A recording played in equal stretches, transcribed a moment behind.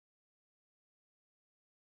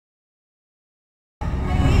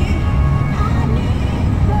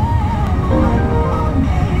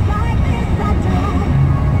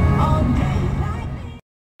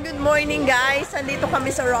morning guys! Nandito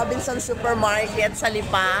kami sa Robinson Supermarket sa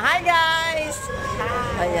Lipa. Hi guys!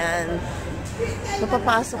 Ayan.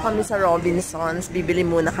 Napapasok kami sa Robinsons. Bibili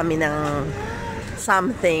muna kami ng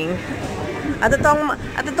something. At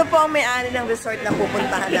ito po ang may-ari ng resort na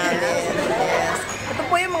pupuntahan namin. Yes. Ito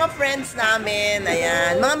po yung mga friends namin.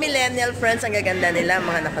 Ayan. Mga millennial friends. Ang gaganda nila.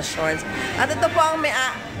 Mga naka-shorts. At ito po ang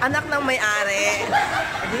anak ng may-ari.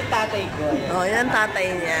 Yung tatay ko. Oh, yan tatay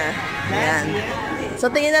niya. Ayan. So,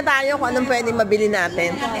 tingin na tayo kung anong pwedeng mabili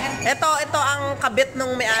natin. Ito ang kabit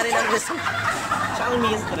ng may-ari ng resort. Siyang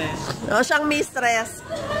mistress. Oh, siyang mistress.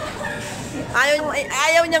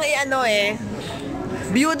 Ayaw niyang i-ano eh.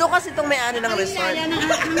 Biyudo kasi itong may-ari ng resort.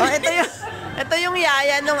 Oh, ito yung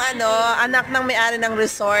yaya nung anak ng may-ari ng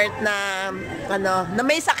resort na na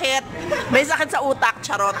may sakit. May sakit sa utak,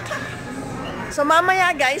 charot. So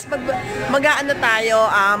mamaya guys, mag-aano tayo,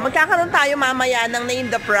 magkakaroon tayo mamaya ng name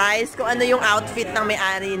the price kung ano yung outfit ng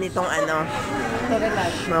may-ari nitong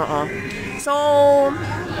Oo. So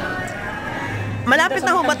malapit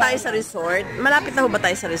na ho ba tayo sa resort? Malapit na ho ba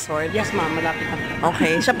tayo sa resort? Yes, ma'am. Malapit na.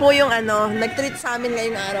 Okay. Siya po yung nag-treat sa amin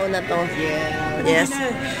ngayong araw na to. Yeah. Yes.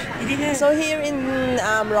 So here in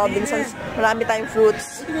Robinsons, marami tayong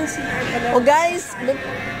fruits. Oh guys,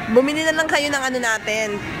 bumili na lang kayo ng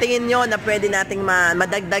natin. Tingin nyo na pwede nating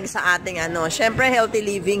madagdag sa ating Syempre healthy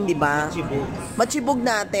living, di ba? Machibog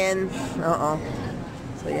natin. Oo.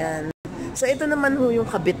 So yan. So ito naman ho yung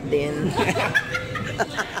kabit din.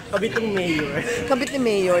 Kabit ng mayor. Kabit ni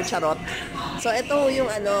mayor, charot. So, ito yung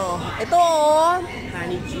ito,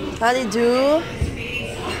 honeydew.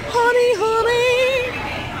 Honey.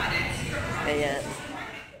 Ayan.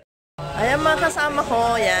 Ayan mga kasama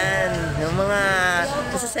ko, yan. Yung mga,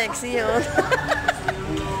 kasi sexy yun.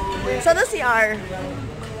 Sana si R?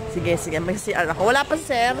 Sige, may si R ako. Wala pa,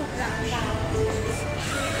 sir.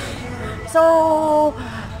 So,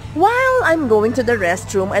 while I'm going to the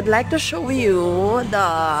restroom, I'd like to show you the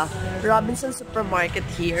Robinson Supermarket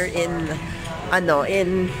here in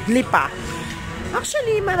Lipa.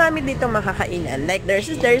 Actually, marami dito makakainan. Like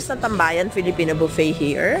there's a Tambayan Filipino buffet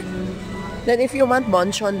here. Then if you want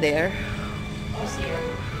bonchon there.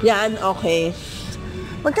 Yan, okay.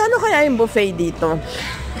 Magkano kaya yung buffet dito?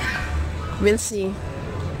 We'll see.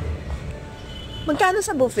 Magkano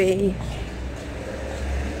sa buffet?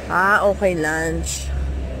 Okay, lunch.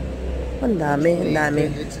 Ang dami.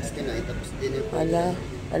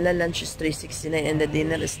 Ala, lunch is $3.69 and the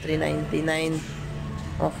dinner is $3.99.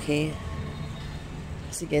 Okay.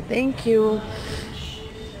 Sige, thank you.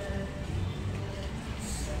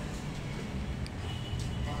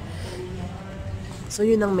 So,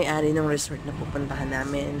 yun ang may-ari ng resort na pupuntahan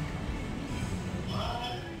namin.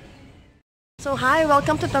 So, hi!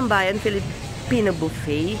 Welcome to Tambayan Filipino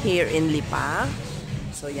Buffet here in Lipa.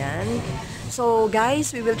 So, yan. So,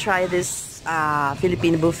 guys, we will try this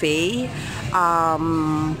Filipino buffet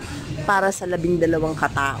para sa 12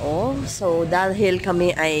 katao. So, dahil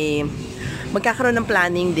kami ay magkakaroon ng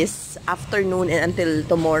planning this afternoon and until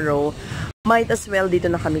tomorrow, might as well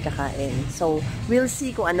dito na kami kakain. So, we'll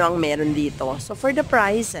see kung ano ang meron dito. So, for the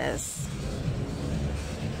prices,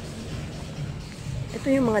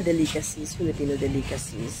 ito yung mga delicacies, Filipino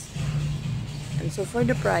delicacies. And so, for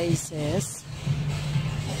the prices,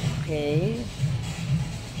 okay.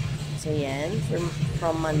 So, yan.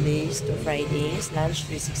 From Mondays to Fridays, lunch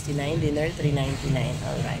 $3.69, dinner $3.99.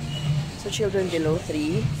 Alright. So, children below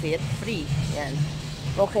 3, fit, free. Yan.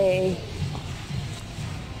 Okay.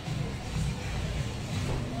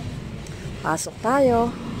 Pasok tayo.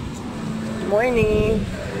 Good morning.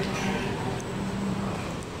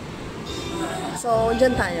 So,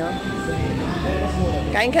 dyan tayo.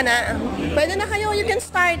 Kain ka na. Pwede na kayo. You can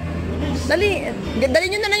start. Dali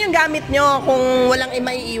nyo na lang yung gamit nyo kung walang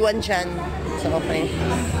maiiwan dyan. So, okay.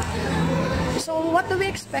 So, what do we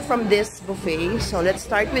expect from this buffet? So, let's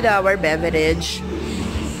start with our beverage.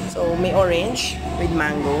 So, may orange with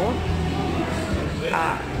mango.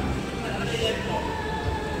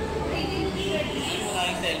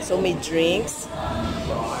 So, may drinks.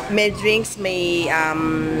 May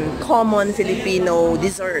common Filipino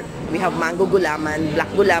dessert. We have mango gulaman,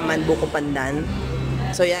 black gulaman, buko pandan.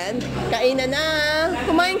 So, yan. Kainan na.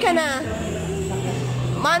 Kumain ka na.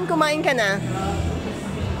 Man, kumain ka na.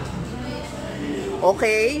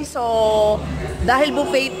 Okay. So, dahil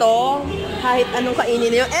buffet to, kahit anong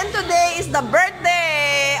kainin niyo. And today is the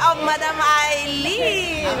birthday of Madam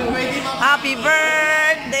Eileen. Happy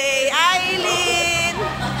birthday, Eileen.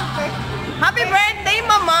 Happy birthday,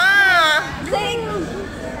 Mama. Sing.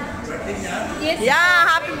 Yeah,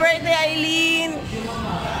 happy birthday, Eileen.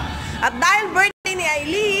 At dahil birthday ni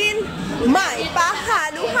Eileen, may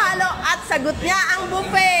pahalo-halo at sagot niya ang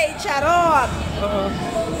buffet. charot.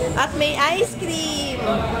 At may ice cream.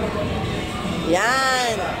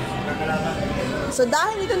 Yan. So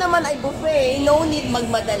dahil ito naman ay buffet, no need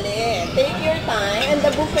magmadali. Take your time. And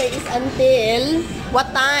the buffet is until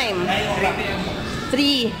what time?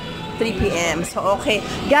 3 p.m. So okay.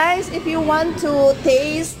 Guys, if you want to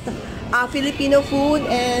taste Filipino food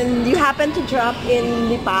and you happen to drop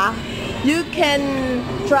in Lipa, you can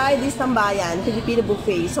try this Tambayan, Filipino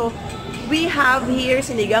buffet. So we have here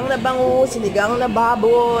sinigang na bango, sinigang na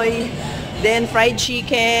baboy, then fried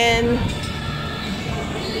chicken.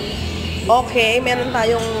 Okay, meron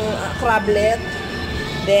tayong crablet.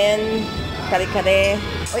 Then, kare-kare.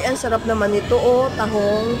 Oy, ang sarap naman ito. Oh,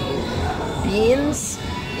 tahong, beans.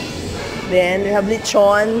 Then, we have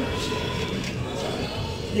lechon.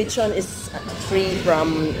 Lechon is free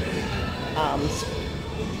from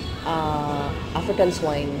African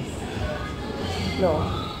swine. No.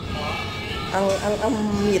 Ang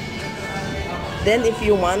meat. Then, if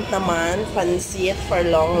you want naman, pansit for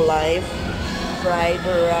long life. Fried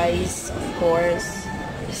rice, of course.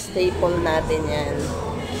 Staple natin yan.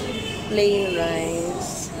 Plain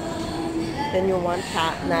rice. Then you want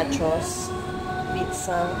nachos,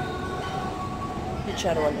 pizza,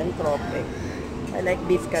 chicharon, and crope. I like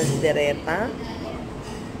beef caldereta.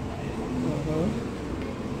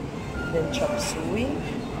 Then chop suey,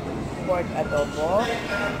 pork adobo.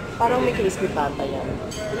 Parang may crispy pata yan.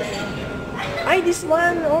 Ay, this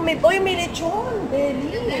one. Oh, may lechon. Belly.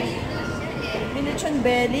 May lechon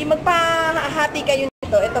belly. Magpahati kayo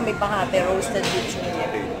nito. Ito may pahati. Roasted lechon.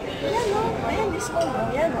 Ayan o. Ayan, this one.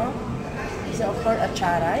 Ayan o. Isa of course,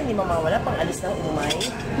 atsara. Hindi mamawala. Pang alis ng umay.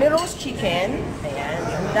 May roast chicken. Ayan.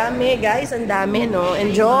 Ang dami, guys. Ang dami, no?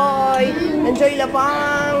 Enjoy! Enjoy,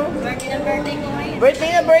 Lafang!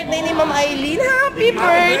 Birthday ni Ma'am Eileen. Happy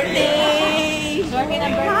birthday!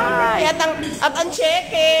 Hi! At ang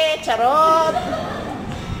cheque. Charot!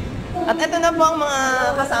 At ito na po ang mga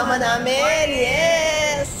kasama namin.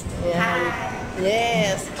 Yes! Ayan.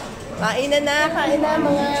 Yes! Kain na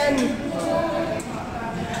mga...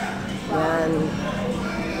 Yan.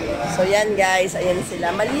 So yan guys, ayan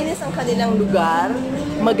sila. Malinis ang kanilang lugar.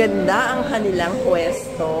 Maganda ang kanilang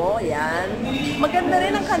pwesto. Yan. Maganda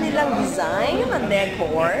rin ang kanilang design, ang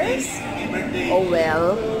decors. Oh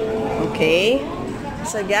well. Okay.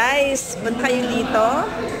 So guys, punta kayo dito.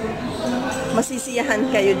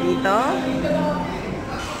 Masisiyahan kayo dito.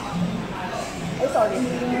 Oh, sorry.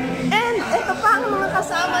 And ito pa ang mga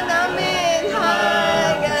kasama namin.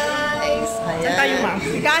 Hi guys. Saan tayo, ma'am?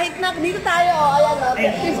 Kahit na, dito tayo, ayan o,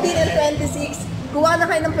 15 and 26. Kuha na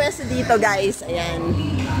kayo ng pwesto dito, guys. Ayan.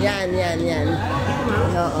 Yan.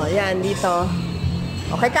 Oo, yan, dito.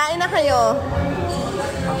 Okay, kain na kayo.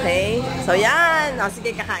 Okay. So, yan. O,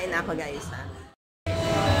 sige, kakain na ako, guys. Ha?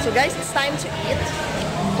 So, guys, it's time to eat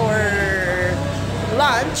for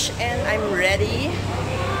lunch. And I'm ready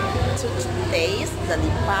to taste the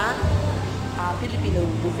Lipa Filipino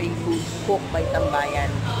buffet food cooked by Tambayan.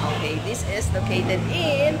 Okay, this is located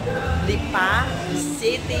in Lipa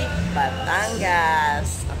City,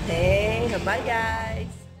 Batangas. Okay, bye guys!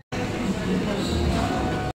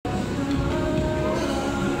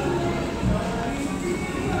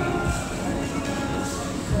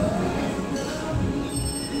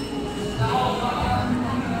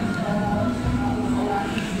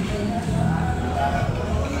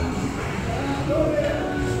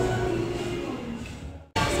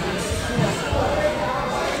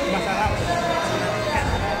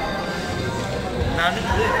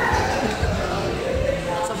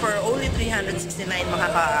 So for only 369,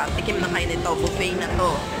 makakatikim na kayo nito, buffet na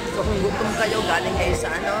to. So kung gutom kayo, galing kayo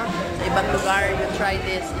sa sa ibang lugar, you try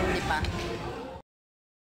this in Lipa.